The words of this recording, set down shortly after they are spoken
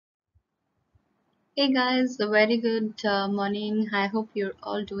Hey guys, a very good morning. I hope you're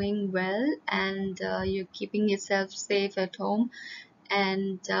all doing well and you're keeping yourself safe at home.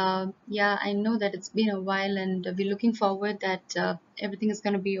 And yeah, I know that it's been a while, and we're looking forward that everything is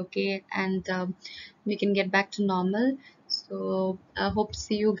going to be okay and we can get back to normal. So I hope to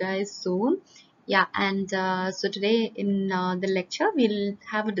see you guys soon. Yeah, and so today in the lecture, we'll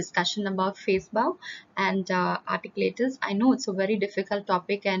have a discussion about Facebow and articulators. I know it's a very difficult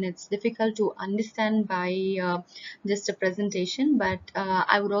topic and it's difficult to understand by just a presentation, but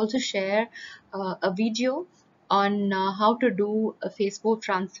I would also share a video on how to do a Facebook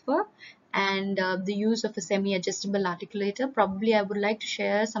transfer and the use of a semi-adjustable articulator. Probably I would like to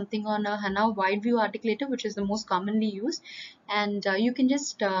share something on a HANA wide view articulator, which is the most commonly used, and you can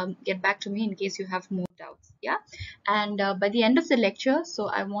just get back to me in case you have more doubts. Yeah, and by the end of the lecture, so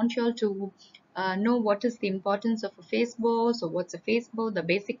I want you all to know what is the importance of a Facebook. So what's a Facebook, the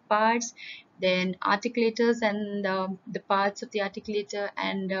basic parts, then articulators and the parts of the articulator,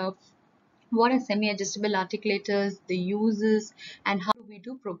 and what are semi-adjustable articulators, the uses, and how do we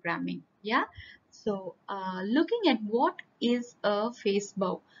do programming. Yeah, so looking at what is a face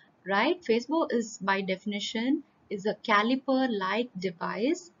bow, right? Face bow is by definition is a caliper like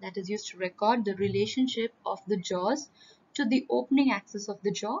device that is used to record the relationship of the jaws to the opening axis of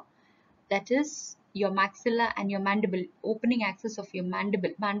the jaw, that is your maxilla and your mandible, opening axis of your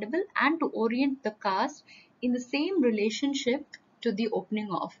mandible, and to orient the cast in the same relationship to the opening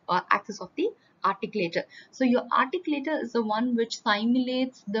of axis of the articulator. So your articulator is the one which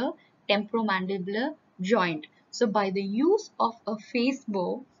simulates the temporomandibular joint. So by the use of a face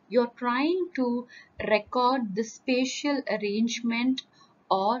bow, you're trying to record the spatial arrangement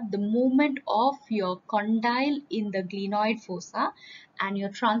or the movement of your condyle in the glenoid fossa, and you're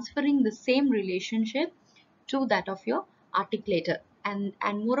transferring the same relationship to that of your articulator. And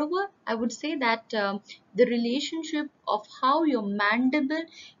moreover, I would say that the relationship of how your mandible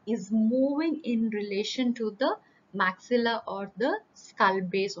is moving in relation to the maxilla or the skull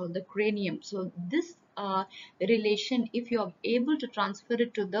base or the cranium. So this relation, if you are able to transfer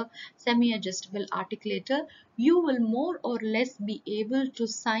it to the semi-adjustable articulator, you will more or less be able to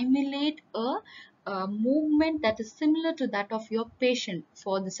simulate a movement that is similar to that of your patient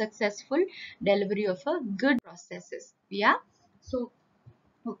for the successful delivery of a good prosthesis. Yeah, so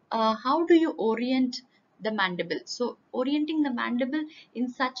how do you orient the mandible? So orienting the mandible in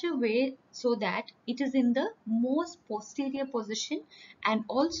such a way so that it is in the most posterior position, and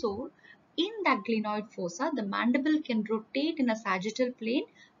also in that glenoid fossa the mandible can rotate in a sagittal plane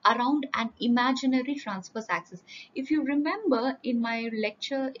around an imaginary transverse axis. If you remember in my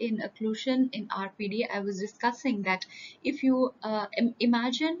lecture in occlusion in RPD, I was discussing that if you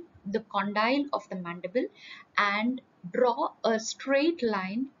imagine the condyle of the mandible and draw a straight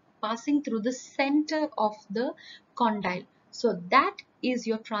line passing through the center of the condyle. So that is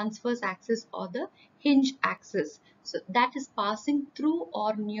your transverse axis or the hinge axis. So that is passing through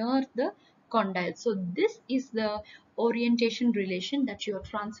or near the condyle. So this is the orientation relation that you are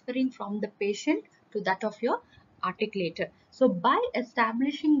transferring from the patient to that of your articulator. So by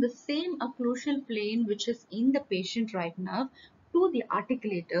establishing the same occlusal plane which is in the patient right now to the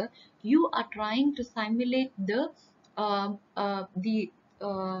articulator, you are trying to simulate the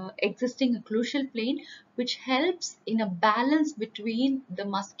existing occlusal plane, which helps in a balance between the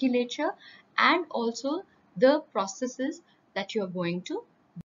musculature and also the processes that you are going to.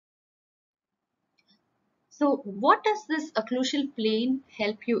 So what does this occlusal plane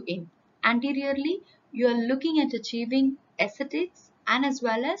help you in? Anteriorly, you are looking at achieving aesthetics and as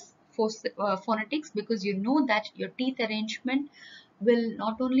well as phonetics, because you know that your teeth arrangement will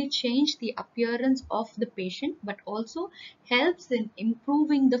not only change the appearance of the patient but also helps in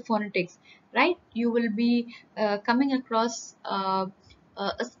improving the phonetics, right? You will be coming across a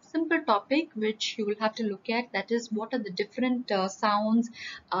simple topic which you will have to look at, that is what are the different sounds,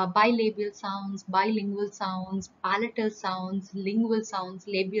 bilabial sounds, bilingual sounds, palatal sounds, lingual sounds,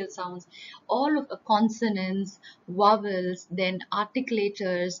 labial sounds, all of the consonants, vowels, then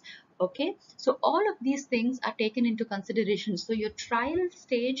articulators. Okay, so all of these things are taken into consideration. So your trial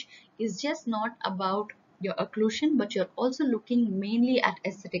stage is just not about your occlusion, but you're also looking mainly at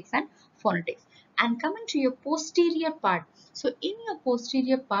aesthetics and phonetics. And coming to your posterior part, so in your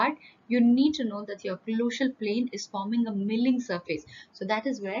posterior part, you need to know that your occlusal plane is forming a milling surface. So that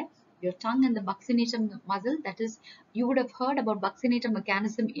is where your tongue and the buccinator muscle, that is, you would have heard about buccinator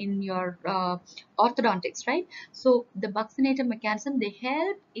mechanism in your orthodontics, right? So the buccinator mechanism, they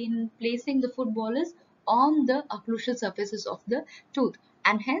help in placing the footballers on the occlusal surfaces of the tooth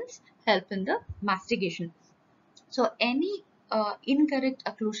and hence help in the mastication. So any incorrect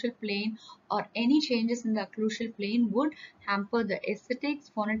occlusal plane or any changes in the occlusal plane would hamper the aesthetics,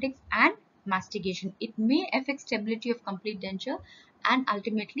 phonetics, and mastication. It may affect stability of complete denture, and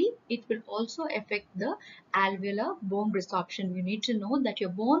ultimately it will also affect the alveolar bone resorption. You need to know that your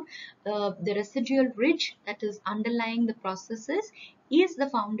bone, the residual ridge that is underlying the processes, is the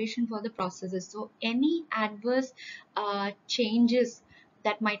foundation for the processes. So any adverse changes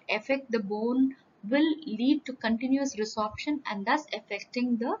that might affect the bone will lead to continuous resorption and thus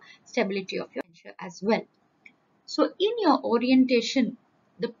affecting the stability of your denture as well. So in your orientation,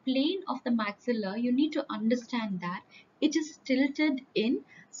 the plane of the maxilla, you need to understand that it is tilted in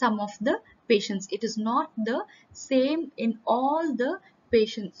some of the patients. It is not the same in all the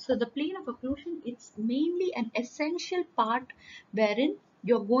patients. So the plane of occlusion, it's mainly an essential part wherein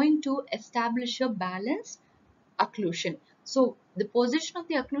you're going to establish a balanced occlusion. So the position of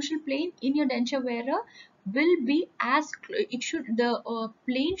the occlusal plane in your denture wearer will be the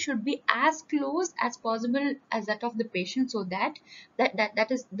plane should be as close as possible as that of the patient, so that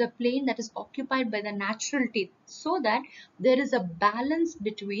is the plane that is occupied by the natural teeth, so that there is a balance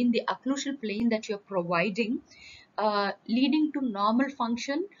between the occlusal plane that you're providing, leading to normal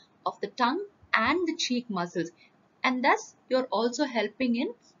function of the tongue and the cheek muscles, and thus you're also helping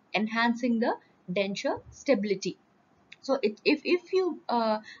in enhancing the denture stability. So if you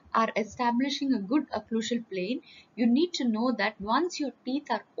are establishing a good occlusal plane, you need to know that once your teeth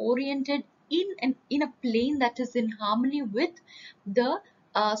are oriented in a plane that is in harmony with the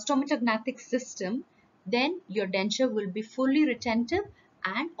stomatognathic system, then your denture will be fully retentive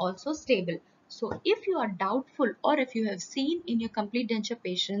and also stable. So if you are doubtful, or if you have seen in your complete denture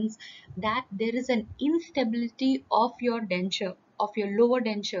patients that there is an instability of your denture, of your lower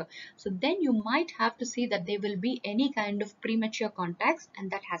denture, so then you might have to see that there will be any kind of premature contacts, and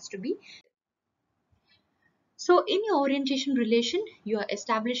that has to be. So in your orientation relation, you are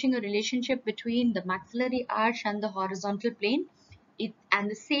establishing a relationship between the maxillary arch and the horizontal plane. And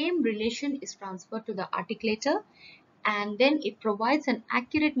the same relation is transferred to the articulator, and then it provides an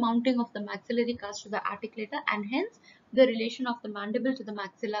accurate mounting of the maxillary cusp to the articulator, and hence the relation of the mandible to the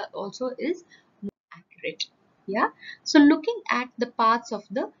maxilla also is more accurate. Yeah. So looking at the parts of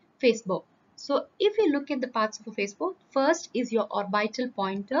the Facebow. So if you look at the parts of a Facebow, first is your orbital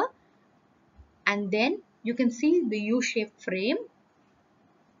pointer, and then you can see the U-shaped frame,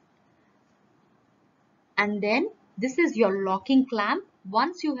 and then this is your locking clamp.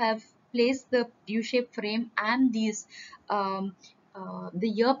 Once you have placed the U-shaped frame and these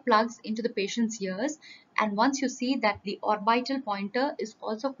the ear plugs into the patient's ears, and once you see that the orbital pointer is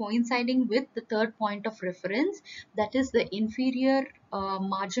also coinciding with the third point of reference, that is the inferior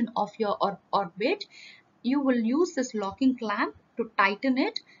margin of your orbit, you will use this locking clamp to tighten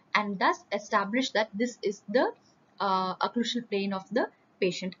it and thus establish that this is the occlusal plane of the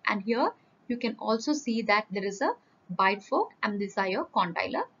patient. And here you can also see that there is a bite fork, and these are your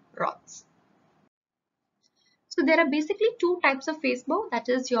condylar rods. So there are basically two types of Facebow, that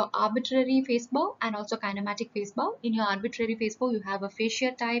is your arbitrary Facebow and also kinematic Facebow. In your arbitrary Facebow, you have a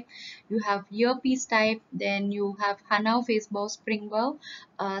fascia type, you have earpiece type, then you have Hanau Facebow, spring bow,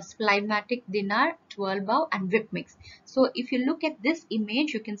 splymatic dinar, twirl bow, and whip mix. So if you look at this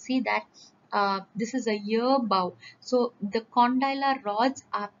image, you can see that this is a ear bow. So the condylar rods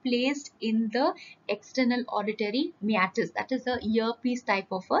are placed in the external auditory meatus. That is a earpiece type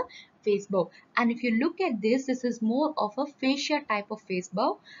of a Facebow. And if you look at this, this is more of a fascia type of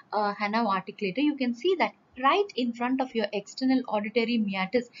Facebow, Hanau articulator. You can see that right in front of your external auditory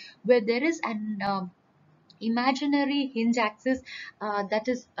meatus, where there is an imaginary hinge axis that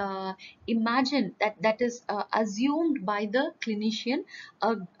is imagined, that is assumed by the clinician.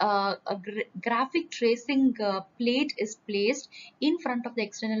 A graphic tracing plate is placed in front of the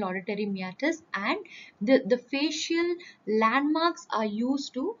external auditory meatus, and the facial landmarks are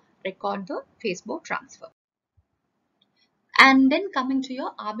used to record the Facebow transfer. And then coming to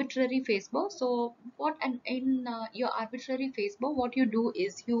your arbitrary Facebow. So what, and in your arbitrary Facebow, what you do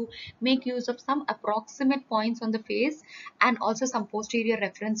is you make use of some approximate points on the face and also some posterior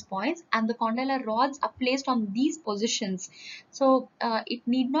reference points, and the condylar rods are placed on these positions. So it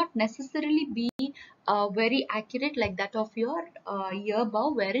need not necessarily be very accurate like that of your ear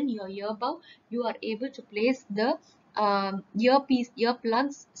bow, wherein your ear bow you are able to place the ear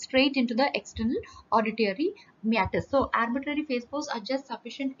plugs straight into the external auditory meatus. So arbitrary Facebows are just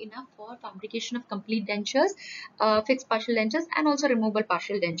sufficient enough for fabrication of complete dentures, fixed partial dentures, and also removable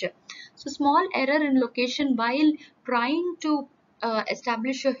partial denture. So small error in location while trying to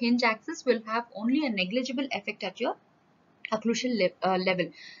establish your hinge axis will have only a negligible effect at your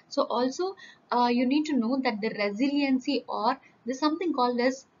level. So also you need to know that the resiliency, or there's something called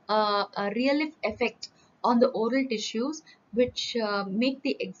as a relief effect on the oral tissues, which make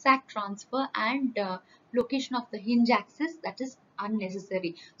the exact transfer and location of the hinge axis that is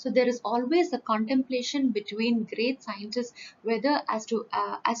unnecessary. So there is always a contemplation between great scientists whether as to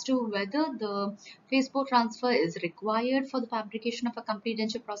whether the Facebow transfer is required for the fabrication of a complete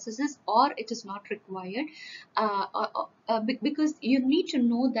denture processes, or it is not required, because you need to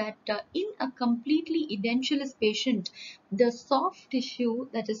know that in a completely edentulous patient, the soft tissue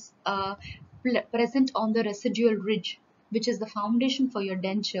that is present on the residual ridge, which is the foundation for your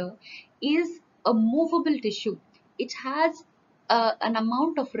denture, is a movable tissue. It has an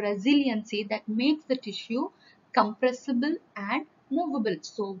amount of resiliency that makes the tissue compressible and movable.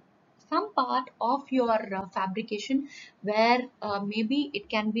 So some part of your fabrication, where maybe it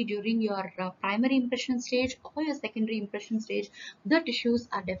can be during your primary impression stage or your secondary impression stage, the tissues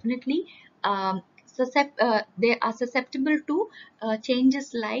are definitely they are susceptible to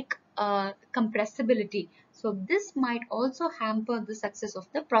changes like compressibility. So this might also hamper the success of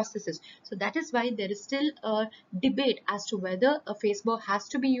the processes. So that is why there is still a debate as to whether a Facebow has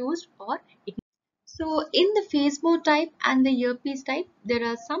to be used or it. So in the Facebow type and the earpiece type, there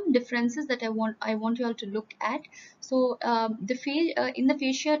are some differences that I want you all to look at. So in the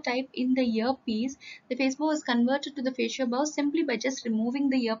fascia type, in the earpiece, the Facebow is converted to the fascia bow simply by just removing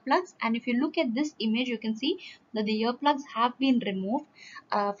the earplugs. And if you look at this image, you can see that the earplugs have been removed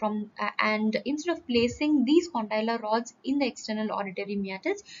and instead of placing these condylar rods in the external auditory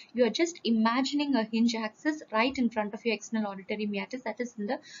meatus, you are just imagining a hinge axis right in front of your external auditory meatus, that is in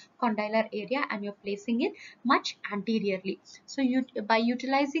the condylar area, and you're placing it much anteriorly. So you, by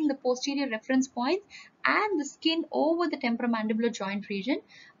utilizing the posterior reference points and the skin over the temporomandibular joint region,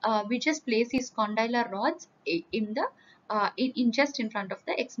 we just place these condylar rods in the in just in front of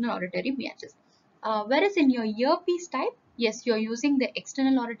the external auditory meatus. Whereas in your earpiece type, yes, you're using the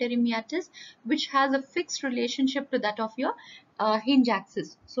external auditory meatus, which has a fixed relationship to that of your hinge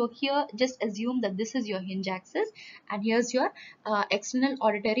axis. So here, just assume that this is your hinge axis, and here's your external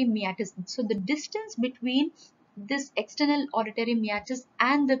auditory meatus. So the distance between this external auditory meatus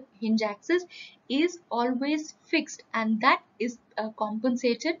and the hinge axis is always fixed, and that is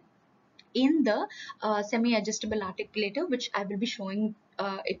compensated in the semi-adjustable articulator, which I will be showing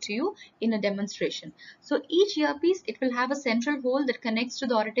it to you in a demonstration. So each earpiece, it will have a central hole that connects to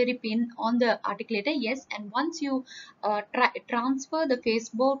the auditory pin on the articulator. Yes, and once you transfer the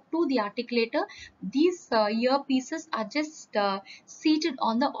Facebow to the articulator, these earpieces are just seated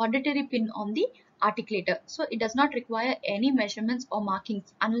on the auditory pin on the articulator. So it does not require any measurements or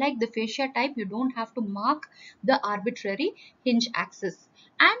markings. Unlike the fascia type, you don't have to mark the arbitrary hinge axis.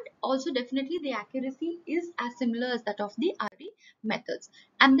 And also definitely the accuracy is as similar as that of the RD methods.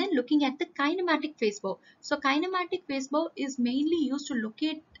 And then looking at the kinematic Facebow. So kinematic Facebow is mainly used to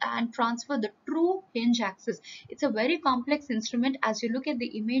locate and transfer the true hinge axis. It's a very complex instrument. As you look at the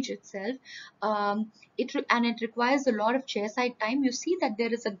image itself, it requires a lot of chairside time. You see that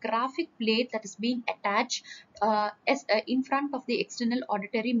there is a graphic plate that is being attached in front of the external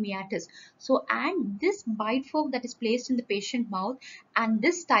auditory meatus. So, and this bite fork that is placed in the patient mouth and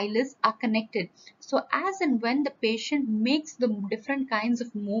this stylus are connected. So as and when the patient makes the different kinds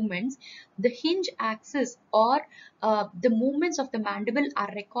of movements, the hinge axis or the movements of the mandible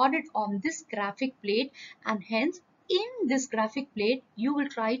are recorded on this graphic plate, and hence in this graphic plate you will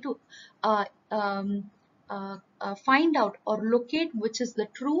try to uh, um, find out or locate which is the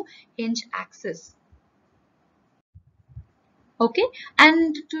true hinge axis. Okay,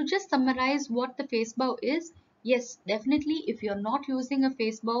 and to just summarize what the Facebow is, yes, definitely if you're not using a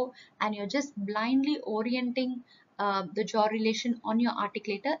Facebow and you're just blindly orienting the jaw relation on your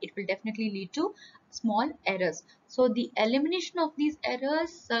articulator, it will definitely lead to small errors. So the elimination of these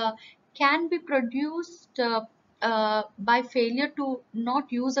errors can be produced by failure to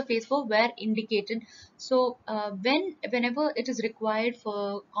not use a Facebow where indicated. So whenever it is required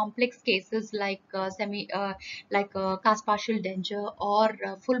for complex cases like cast partial denture or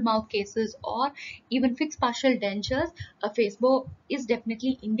full mouth cases or even fixed partial dentures, a Facebow is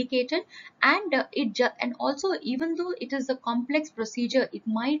definitely indicated. And and also, even though it is a complex procedure, it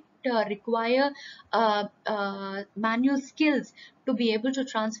might require manual skills to be able to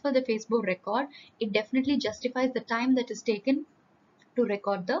transfer the Facebow record. It definitely justifies the time that is taken to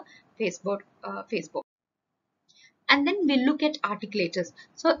record the Facebook. And then we look at articulators.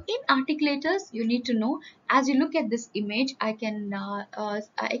 So in articulators, you need to know, as you look at this image, I can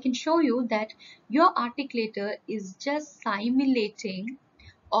show you that your articulator is just simulating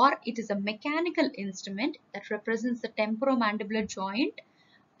or it is a mechanical instrument that represents the temporomandibular joint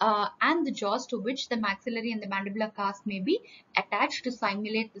and the jaws to which the maxillary and the mandibular cast may be attached to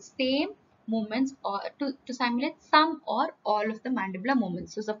simulate the same movements, or to simulate some or all of the mandibular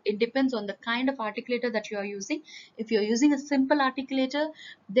movements. So it depends on the kind of articulator that you are using. If you are using a simple articulator,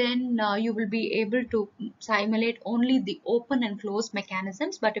 then you will be able to simulate only the open and closed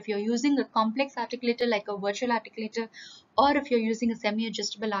mechanisms. But if you are using a complex articulator like a virtual articulator, or if you're using a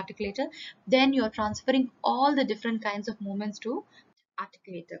semi-adjustable articulator, then you're transferring all the different kinds of movements to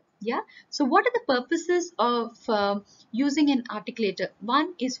articulator. Yeah, so what are the purposes of using an articulator?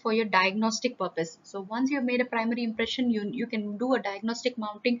 One is for your diagnostic purpose. So once you've made a primary impression, you can do a diagnostic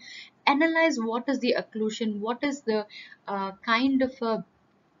mounting, analyze what is the occlusion, what is the kind of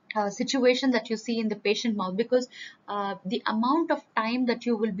situation that you see in the patient mouth, because the amount of time that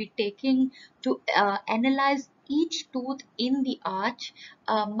you will be taking to analyze each tooth in the arch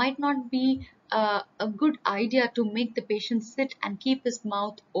might not be a good idea to make the patient sit and keep his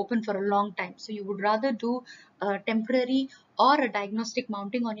mouth open for a long time. So you would rather do a temporary or a diagnostic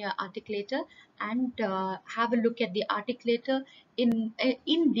mounting on your articulator, and have a look at the articulator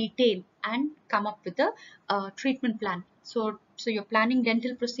in detail and come up with a treatment plan. So you're planning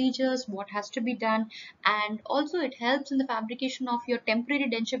dental procedures, what has to be done, and also it helps in the fabrication of your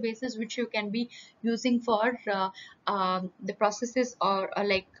temporary denture bases, which you can be using for the processes, or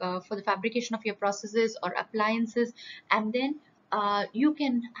like for the fabrication of your processes or appliances. And then you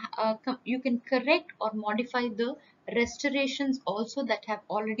can correct or modify the restorations also that have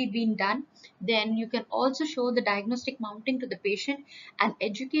already been done. Then you can also show the diagnostic mounting to the patient and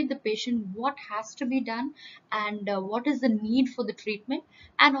educate the patient what has to be done, and what is the need for the treatment,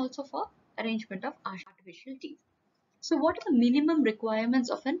 and also for arrangement of artificial teeth. So what are the minimum requirements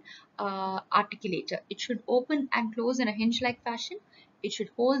of an articulator? It should open and close in a hinge-like fashion. It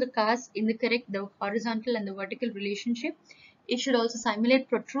should hold the cast in the correct, the horizontal and the vertical relationship. It should also simulate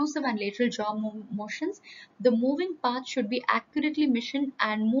protrusive and lateral jaw motions. The moving parts should be accurately missioned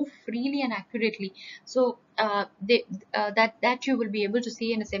and move freely and accurately. So that you will be able to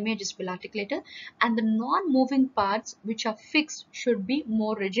see in a semi-adjustable articulator. And the non-moving parts which are fixed should be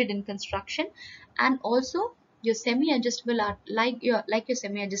more rigid in construction. And also your semi-adjustable like your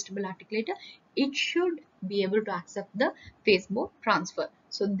semi-adjustable articulator, it should be able to accept the Facebow transfer.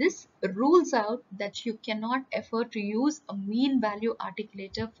 So this rules out that you cannot afford to use a mean value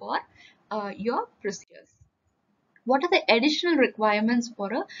articulator for your procedures. What are the additional requirements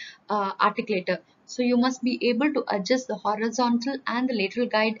for a articulator? So you must be able to adjust the horizontal and the lateral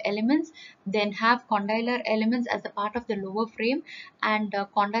guide elements, then have condylar elements as a part of the lower frame, and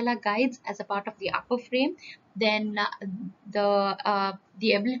condylar guides as a part of the upper frame. Then the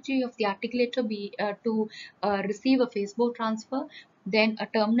ability of the articulator be to receive a Facebow transfer, then a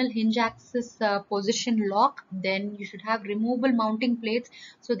terminal hinge axis position lock. Then you should have removable mounting plates,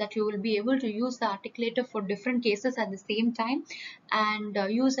 so that you will be able to use the articulator for different cases at the same time, and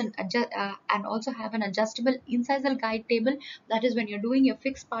and also have an adjustable incisal guide table. That is, when you're doing your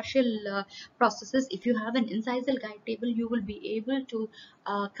fixed partial processes, if you have an incisal guide table, you will be able to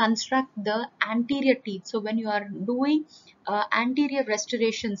construct the anterior teeth. So when you are doing anterior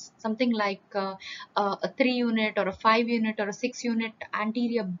restorations, something like a 3 unit or a 5 unit or a 6 unit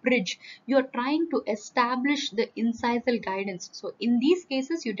anterior bridge, you are trying to establish the incisal guidance. So in these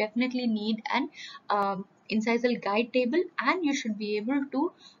cases, you definitely need an incisal guide table, and you should be able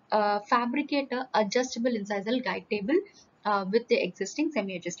to fabricate a adjustable incisal guide table with the existing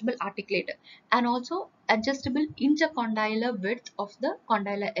semi-adjustable articulator, and also adjustable intercondylar width of the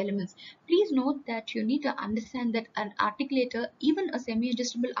condylar elements. Please note that you need to understand that an articulator, even a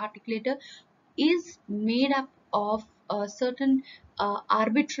semi-adjustable articulator, is made up of certain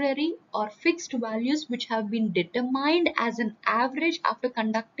arbitrary or fixed values which have been determined as an average after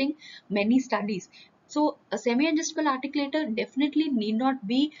conducting many studies. So a semi-adjustable articulator definitely need not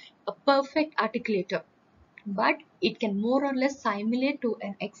be a perfect articulator, but it can more or less simulate to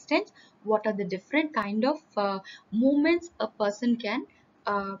an extent what are the different kind of movements a person can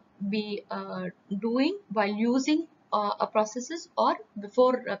be doing while using a processes, or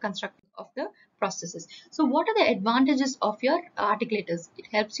before constructing of the processes. So what are the advantages of your articulators? It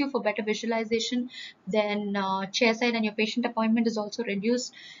helps you for better visualization. Then chair side and your patient appointment is also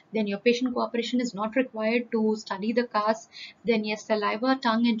reduced. Then your patient cooperation is not required to study the cast. Then yes, saliva,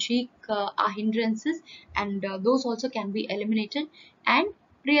 tongue and cheek are hindrances, and those also can be eliminated. And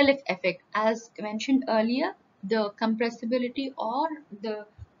pre-lift effect, as mentioned earlier, the compressibility or the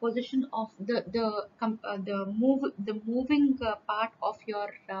position of the moving part of your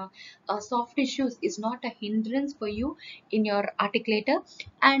soft tissues is not a hindrance for you in your articulator.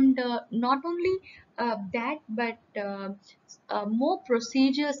 And not only that, but more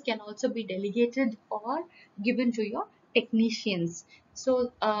procedures can also be delegated or given to your technicians.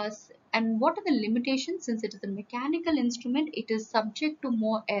 So and what are the limitations? Since it is a mechanical instrument, it is subject to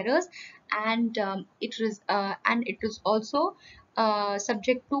more errors, and it is also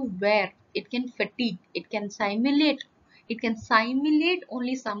subject to wear. It can fatigue, it can simulate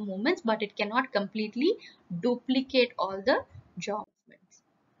only some movements, but it cannot completely duplicate all the job movements.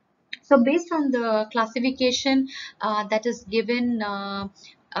 So based on the classification that is given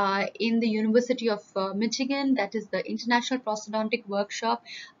in the University of Michigan, that is the International Prosthodontic Workshop,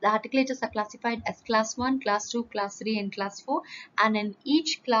 the articulators are classified as class 1, class 2, class 3 and class 4. And in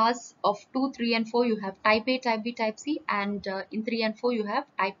each class of 2, 3 and 4 you have type A, type B, type C, and in 3 and 4 you have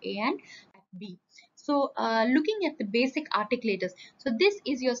type A and type B. So looking at the basic articulators, so this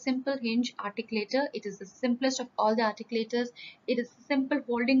is your simple hinge articulator. It is the simplest of all the articulators. It is a simple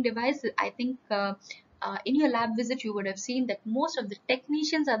holding device. I think in your lab visit you would have seen that most of the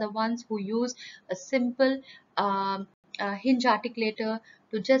technicians are the ones who use a simple hinge articulator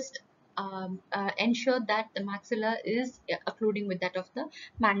to just ensure that the maxilla is occluding with that of the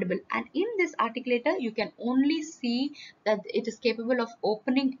mandible. And in this articulator you can only see that it is capable of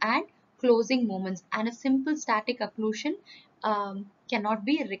opening and closing movements, and a simple static occlusion cannot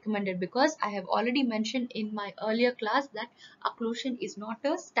be recommended, because I have already mentioned in my earlier class that occlusion is not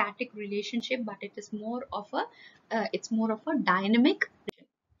a static relationship, but it is more of a dynamic.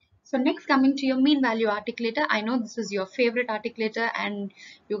 So next, coming to your mean value articulator, I know this is your favorite articulator and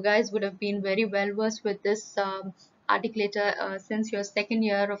you guys would have been very well versed with this articulator since your second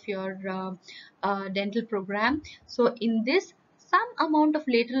year of your dental program. So in this, some amount of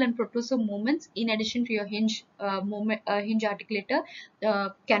lateral and protrusive movements in addition to your hinge articulator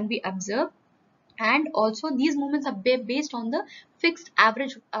can be observed. And also these movements are based on the fixed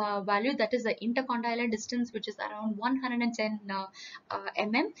average value, that is the intercondylar distance, which is around 110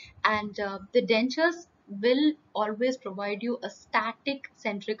 mm, and the dentures will always provide you a static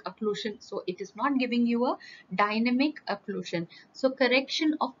centric occlusion, so it is not giving you a dynamic occlusion. So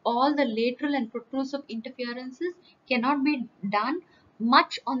correction of all the lateral and protrusive interferences cannot be done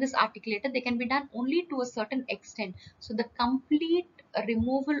much on this articulator. They can be done only to a certain extent. So the complete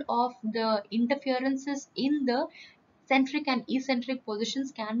removal of the interferences in the centric and eccentric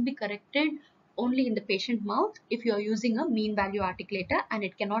positions can be corrected only in the patient mouth if you are using a mean value articulator, and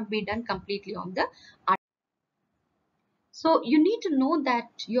it cannot be done completely on the articulator. So you need to know that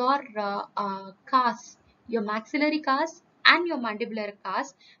your cars, your maxillary cars and your mandibular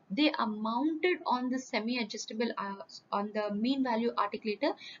cars, they are mounted on the semi-adjustable on the mean value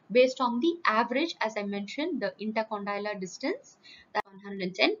articulator based on the average, as I mentioned, the intercondylar distance, that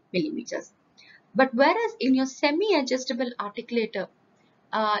 110 millimeters. But whereas in your semi-adjustable articulator,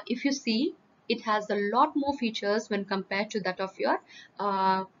 if you see, it has a lot more features when compared to that of your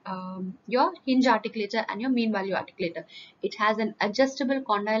hinge articulator and your mean value articulator. It has an adjustable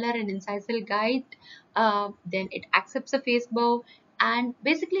condylar and incisal guide, then it accepts a Facebow, and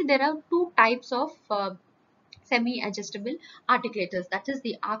basically there are two types of semi-adjustable articulators, that is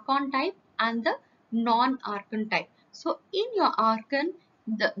the Archon type and the non-Archon type. So in your Archon,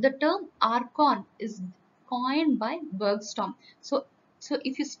 the term Archon is coined by Bergstrom. So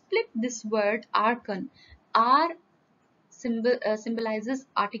if you split this word Archon, R symbolizes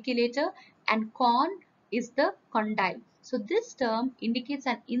articulator and con is the condyle. So this term indicates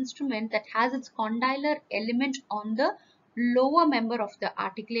an instrument that has its condylar element on the lower member of the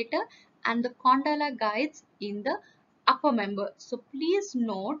articulator and the condylar guides in the upper member. So please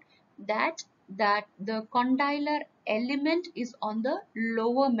note that the condylar element is on the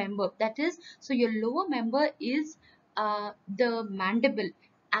lower member. That is, so your lower member is the mandible,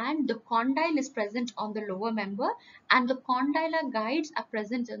 and the condyle is present on the lower member, and the condylar guides are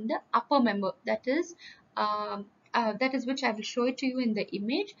present in the upper member. That is which I will show it to you in the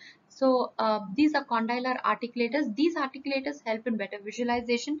image. So these are condylar articulators. These articulators help in better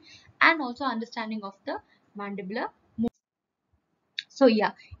visualization and also understanding of the mandibular. So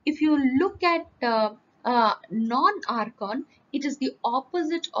yeah, if you look at non-Archon, it is the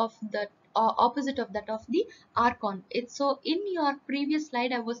opposite of that of the Archon. It's so in your previous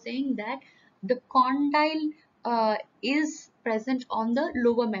slide I was saying that the condyle is present on the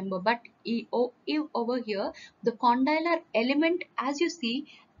lower member, but over here the condylar element, as you see,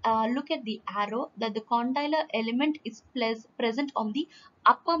 look at the arrow, that the condylar element is present on the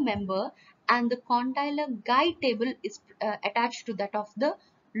upper member, and the condylar guide table is attached to that of the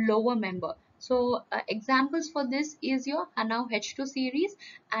lower member. So examples for this is your Hanau H2 series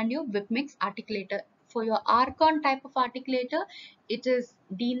and your Whipmix articulator. For your Archon type of articulator, it is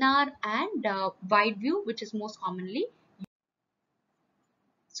Dinar and Wide View, which is most commonly.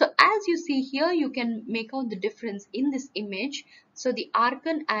 So as you see here, you can make out the difference in this image. So the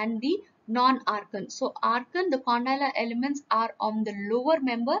archon and the non-archon. So archon, the condylar elements are on the lower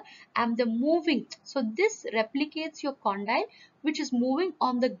member and the moving. So this replicates your condyle, which is moving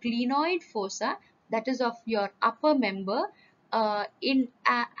on the glenoid fossa, that is of your upper member.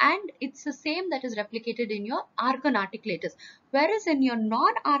 And it's the same that is replicated in your archon articulators. Whereas in your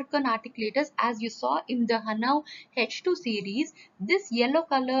non-archon articulators, as you saw in the Hanau H2 series, this yellow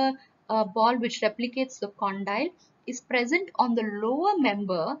color ball which replicates the condyle is present on the lower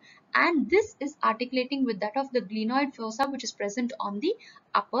member, and this is articulating with that of the glenoid fossa which is present on the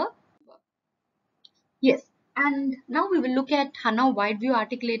upper. Yes, and now we will look at Hanau wide view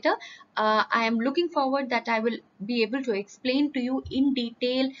articulator. I am looking forward that I will be able to explain to you in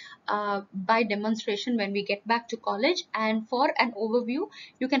detail by demonstration when we get back to college. And for an overview,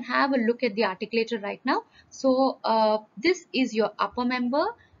 you can have a look at the articulator right now. So this is your upper member.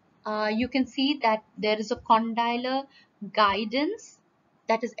 You can see that there is a condylar guidance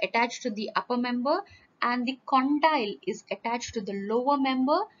that is attached to the upper member, and the condyle is attached to the lower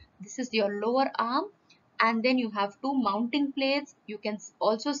member. This is your lower arm, and then you have two mounting plates. You can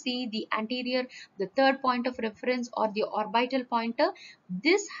also see the anterior, the third point of reference or the orbital pointer.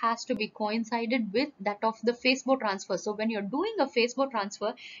 This has to be coincided with that of the Facebow transfer. So when you're doing a Facebow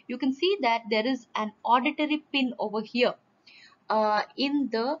transfer, you can see that there is an auditory pin over here in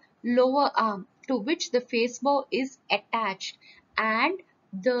the lower arm to which the Facebow is attached, and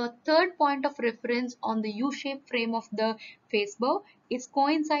the third point of reference on the U-shaped frame of the Facebow is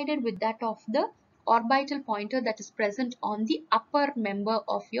coincided with that of the orbital pointer that is present on the upper member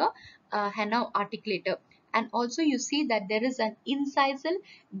of your Hanau articulator. And also you see that there is an incisal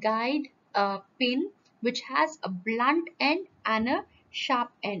guide pin which has a blunt end and a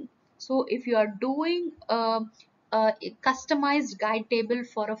sharp end. So if you are doing a customized guide table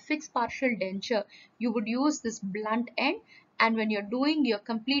for a fixed partial denture, you would use this blunt end, and when you're doing your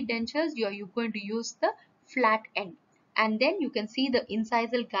complete dentures, you're going to use the flat end. And then you can see the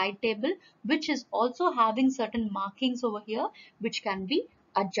incisal guide table, which is also having certain markings over here which can be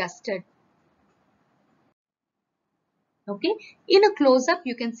adjusted. Okay, in a close-up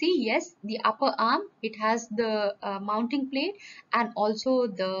you can see, yes, the upper arm, it has the mounting plate, and also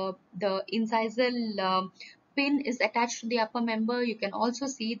the incisal pin is attached to the upper member. You can also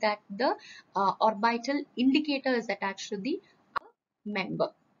see that the orbital indicator is attached to the member.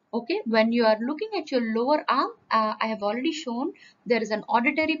 Okay, when you are looking at your lower arm, I have already shown there is an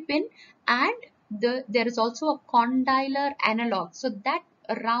auditory pin, and there is also a condylar analog. So that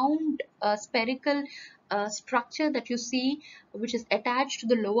round spherical structure that you see which is attached to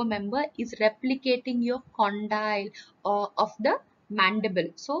the lower member is replicating your condyle of the mandible.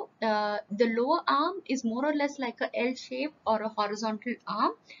 So the lower arm is more or less like a L shape or a horizontal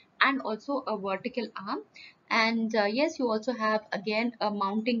arm, and also a vertical arm. And yes, you also have again a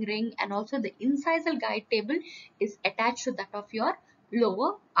mounting ring, and also the incisal guide table is attached to that of your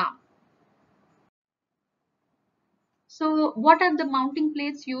lower arm. So what are the mounting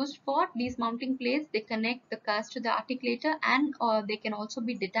plates used for? These mounting plates, they connect the cast to the articulator, and they can also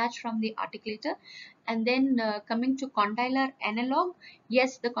be detached from the articulator. And then coming to condylar analog,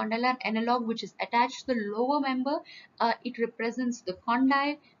 yes, the condylar analog which is attached to the lower member, it represents the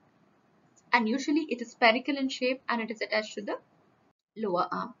condyle, and usually it is spherical in shape and it is attached to the lower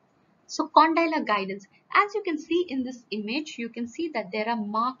arm. So condylar guidance, as you can see in this image, you can see that there are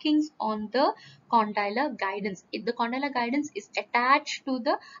markings on the condylar guidance. The condylar guidance is attached to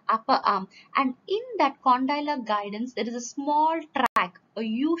the upper arm, and in that condylar guidance there is a small track, a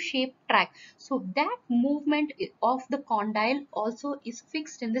U-shaped track. So that movement of the condyle also is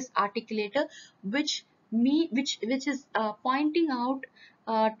fixed in this articulator, which is pointing out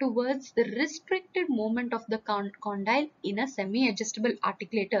towards the restricted movement of the condyle in a semi-adjustable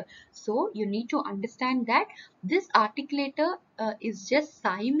articulator. So you need to understand that this articulator is just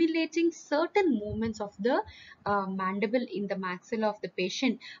simulating certain movements of the mandible in the maxilla of the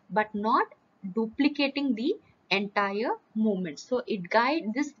patient, but not duplicating the entire movement. So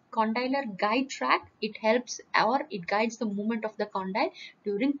this condylar guide track, it helps, or it guides the movement of the condyle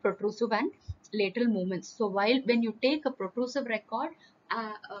during protrusive and lateral movements. So when you take a protrusive record,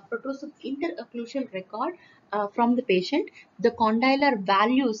 protrusive interocclusal record from the patient, the condylar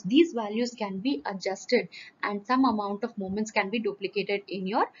values, these values can be adjusted, and some amount of movements can be duplicated in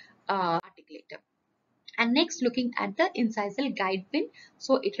your articulator. And next, looking at the incisal guide pin.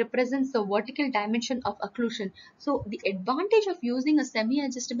 So it represents the vertical dimension of occlusion. So the advantage of using a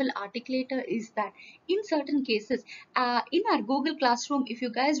semi-adjustable articulator is that in certain cases, in our Google Classroom, if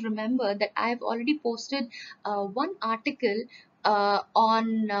you guys remember that I've already posted one article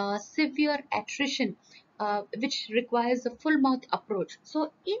on severe attrition, which requires a full mouth approach.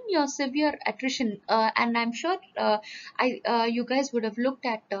 So in your severe attrition, and I'm sure you guys would have looked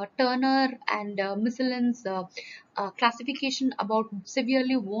at Turner and Michellin's classification about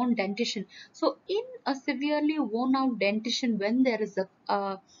severely worn dentition. So in a severely worn out dentition, when there is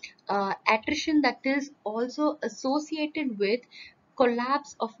a attrition that is also associated with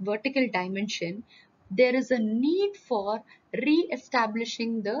collapse of vertical dimension, there is a need for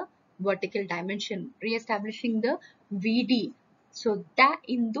re-establishing the vertical dimension, re-establishing the VD. So that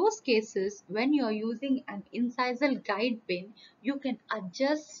in those cases, when you're using an incisal guide pin, you can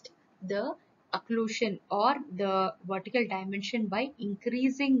adjust the occlusion or the vertical dimension by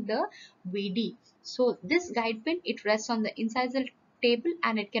increasing the VD. So this guide pin, it rests on the incisal table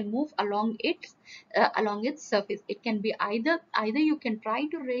and it can move along its surface. It can be either you can try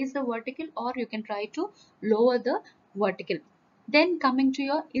to raise the vertical or you can try to lower the vertical. Then coming to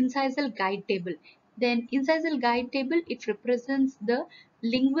your incisal guide table. Then incisal guide table, it represents the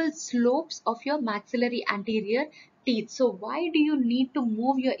lingual slopes of your maxillary anterior teeth. So why do you need to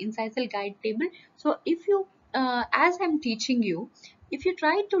move your incisal guide table? So if you, as I'm teaching you, if you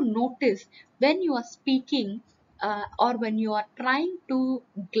try to notice when you are speaking or when you are trying to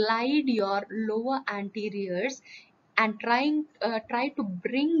glide your lower anteriors and try to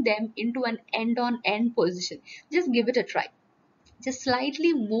bring them into an end on end position, just give it a try. Just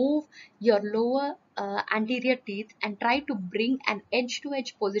slightly move your lower anterior teeth and try to bring an edge to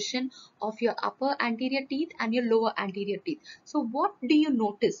edge position of your upper anterior teeth and your lower anterior teeth. So what do you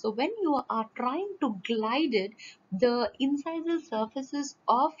notice? So when you are trying to glide it, the incisal surfaces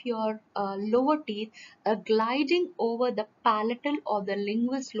of your lower teeth are gliding over the palatal or the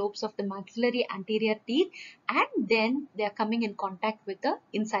lingual slopes of the maxillary anterior teeth, and then they are coming in contact with the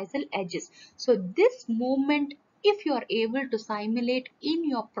incisal edges. So this movement, if you are able to simulate in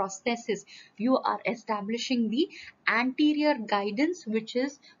your prosthesis, you are establishing the anterior guidance, which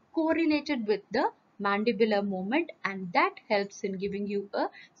is correlated with the mandibular movement, and that helps in giving you a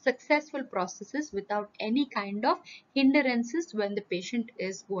successful prosthesis without any kind of hindrances when the patient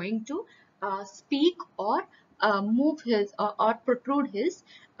is going to speak or move his or protrude his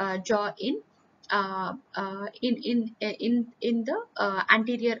jaw in the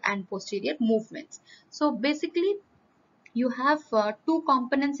anterior and posterior movements. So basically, you have two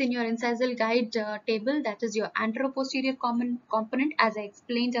components in your incisal guide table, that is your anteroposterior component, as I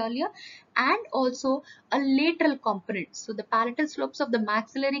explained earlier, and also a lateral component. So the palatal slopes of the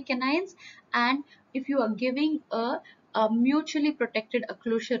maxillary canines, and if you are giving a mutually protected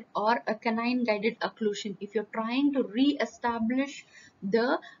occlusion or a canine guided occlusion, if you're trying to re-establish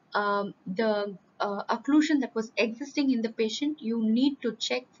the occlusion that was existing in the patient, you need to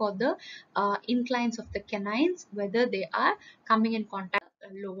check for the inclines of the canines, whether they are coming in contact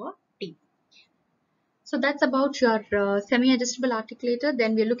with the lower teeth. So that's about your semi-adjustable articulator.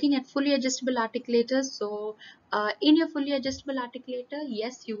 Then we're looking at fully adjustable articulators. So in your fully adjustable articulator,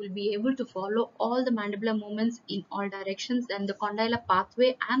 yes, you will be able to follow all the mandibular movements in all directions, and the condylar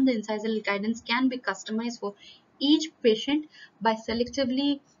pathway and the incisal guidance can be customized for each patient by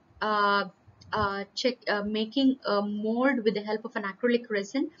selectively uh, making a mold with the help of an acrylic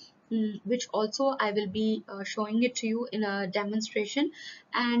resin, which also I will be showing it to you in a demonstration.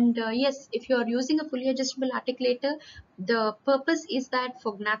 And yes, if you are using a fully adjustable articulator, the purpose is that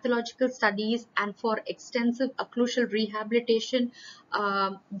for gnathological studies and for extensive occlusal rehabilitation,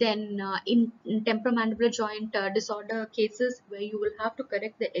 in temporomandibular joint disorder cases where you will have to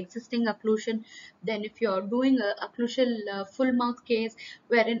correct the existing occlusion, then if you are doing a occlusal full mouth case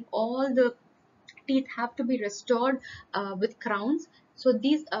wherein all the teeth have to be restored with crowns. So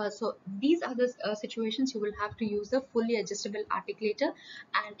these are the situations you will have to use a fully adjustable articulator.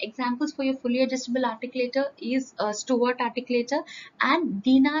 And examples for your fully adjustable articulator is Stewart articulator, and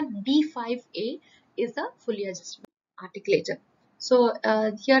Dinar D5A is a fully adjustable articulator. So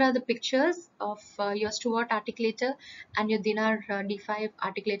here are the pictures of your Stewart articulator and your Dinar D5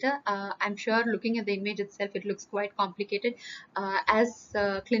 articulator. I'm sure looking at the image itself, it looks quite complicated. As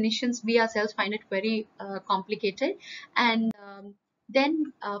clinicians, we ourselves find it very complicated. And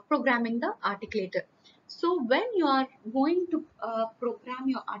then programming the articulator. So when you are going to program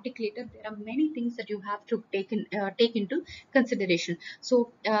your articulator, there are many things that you have to take into consideration.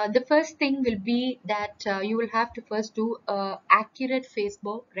 So the first thing will be that you will have to first do accurate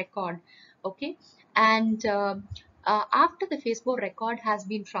Facebow record. Okay, And after the Facebow record has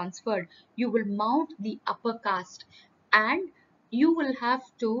been transferred, you will mount the upper cast, and you will have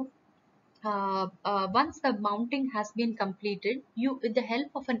to once the mounting has been completed, you, with the help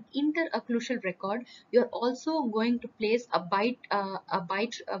of an interocclusal record, you're also going to place a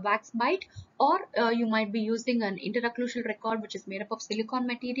wax bite, or you might be using an interocclusal record which is made up of silicone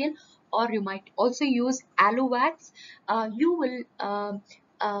material, or you might also use alu wax. You will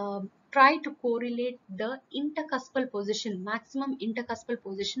try to correlate the intercuspal position, maximum intercuspal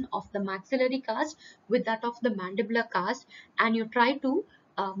position of the maxillary cast with that of the mandibular cast, and you try to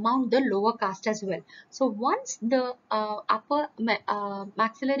mount the lower cast as well. So once the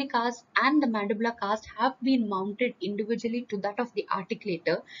maxillary cast and the mandibular cast have been mounted individually to that of the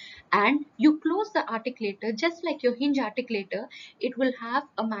articulator, and you close the articulator just like your hinge articulator, it will have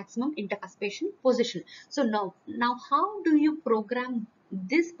a maximum intercuspation position. So now how do you program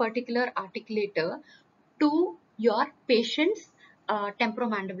this particular articulator to your patient's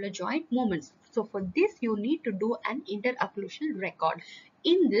temporomandibular joint movements? So for this, you need to do an interocclusal record.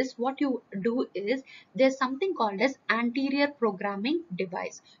 In this, what you do is, there's something called as anterior programming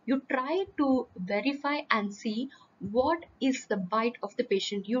device. You try to verify and see what is the bite of the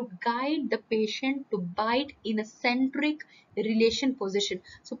patient. You guide the patient to bite in a centric relation position.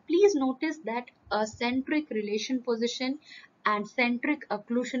 So please notice that a centric relation position and centric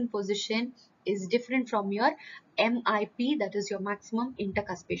occlusion position is different from your MIP, that is your maximum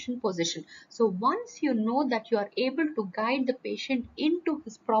intercuspation position. So once you know that you are able to guide the patient into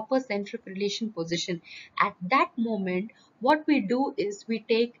his proper centric relation position, at that moment what we do is we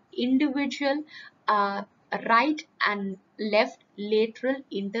take individual right and left lateral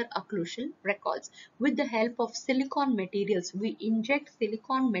interocclusal records with the help of silicone materials. We inject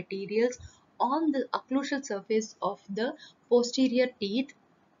silicone materials on the occlusal surface of the posterior teeth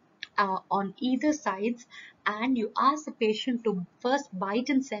on either sides, and you ask the patient to first bite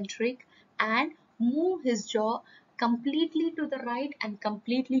in centric and move his jaw completely to the right and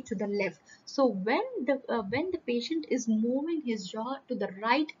completely to the left. So when the patient is moving his jaw to the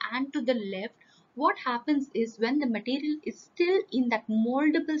right and to the left, what happens is, when the material is still in that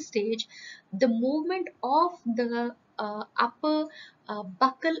moldable stage, the movement of the upper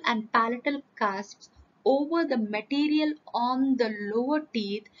buccal and palatal cusps over the material on the lower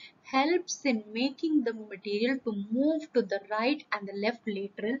teeth helps in making the material to move to the right and the left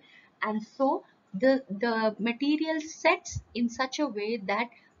lateral, and so the material sets in such a way that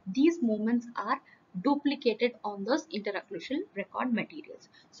these movements are duplicated on those interocclusal record materials.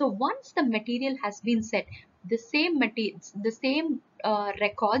 So once the material has been set, the same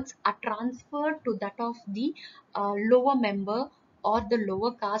records are transferred to that of the lower member or the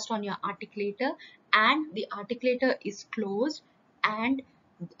lower cast on your articulator, and the articulator is closed. And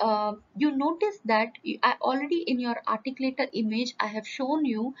you notice that I already, in your articulator image, I have shown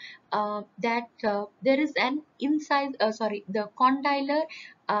you that there is an the condylar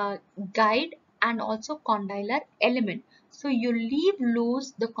guide and also condylar element. So you leave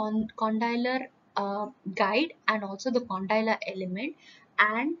loose the condylar guide and also the condylar element,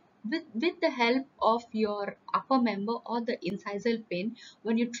 and with the help of your upper member or the incisal pin,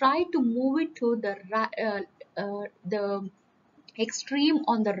 when you try to move it to the extreme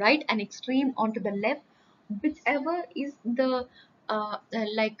on the right and extreme onto the left, whichever is the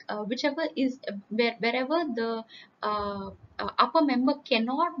whichever is wherever the upper member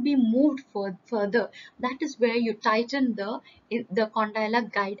cannot be moved further, that is where you tighten the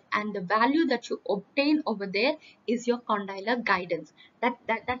condylar guide, and the value that you obtain over there is your condylar guidance. That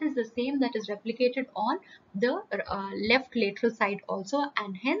is the same that is replicated on the left lateral side also,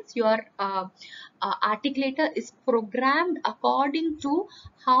 and hence your articulator is programmed according to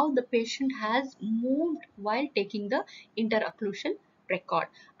how the patient has moved while taking the interocclusal record.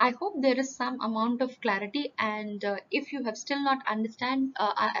 I hope there is some amount of clarity, and if you have still not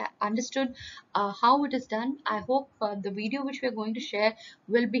understood how it is done, I hope the video which we are going to share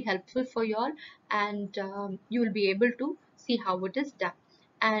will be helpful for you all, and you will be able to see how it is done.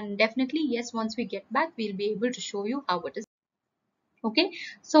 And definitely, yes, once we get back, we'll be able to show you how it is. Okay,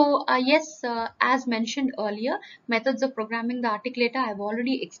 so yes, as mentioned earlier, methods of programming the articulator I've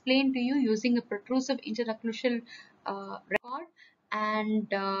already explained to you using a protrusive interocclusal record. And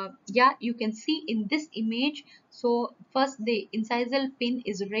yeah, you can see in this image. So first the incisal pin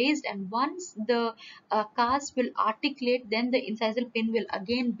is raised, and once the cast will articulate, then the incisal pin will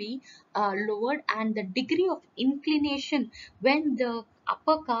again be lowered, and the degree of inclination when the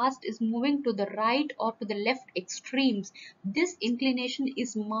upper cast is moving to the right or to the left extremes, this inclination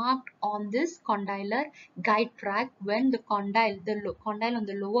is marked on this condylar guide track when the condyle on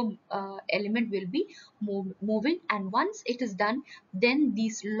the lower element will be moving, and once it is done, then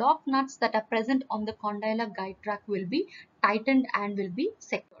these lock nuts that are present on the condylar guide track will be tightened and will be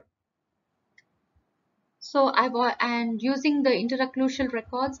secured. So and using the interocclusal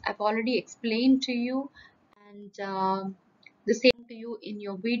records, I've already explained to you, and the same to you in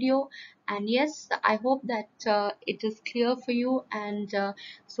your video. And yes, I hope that it is clear for you. And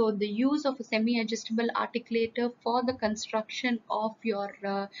so the use of a semi-adjustable articulator for the construction of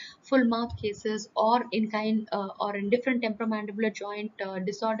your full mouth cases, or in or in different temporomandibular joint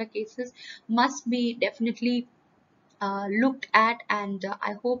disorder cases, must be definitely looked at. And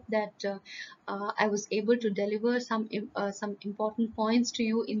I hope that I was able to deliver some important points to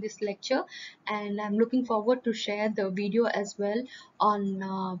you in this lecture, and I'm looking forward to share the video as well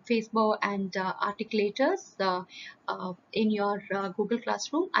on Facebook and articulators in your Google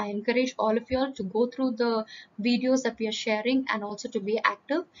Classroom. I encourage all of you all to go through the videos that we are sharing and also to be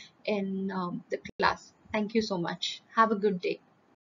active in the class. Thank you so much. Have a good day.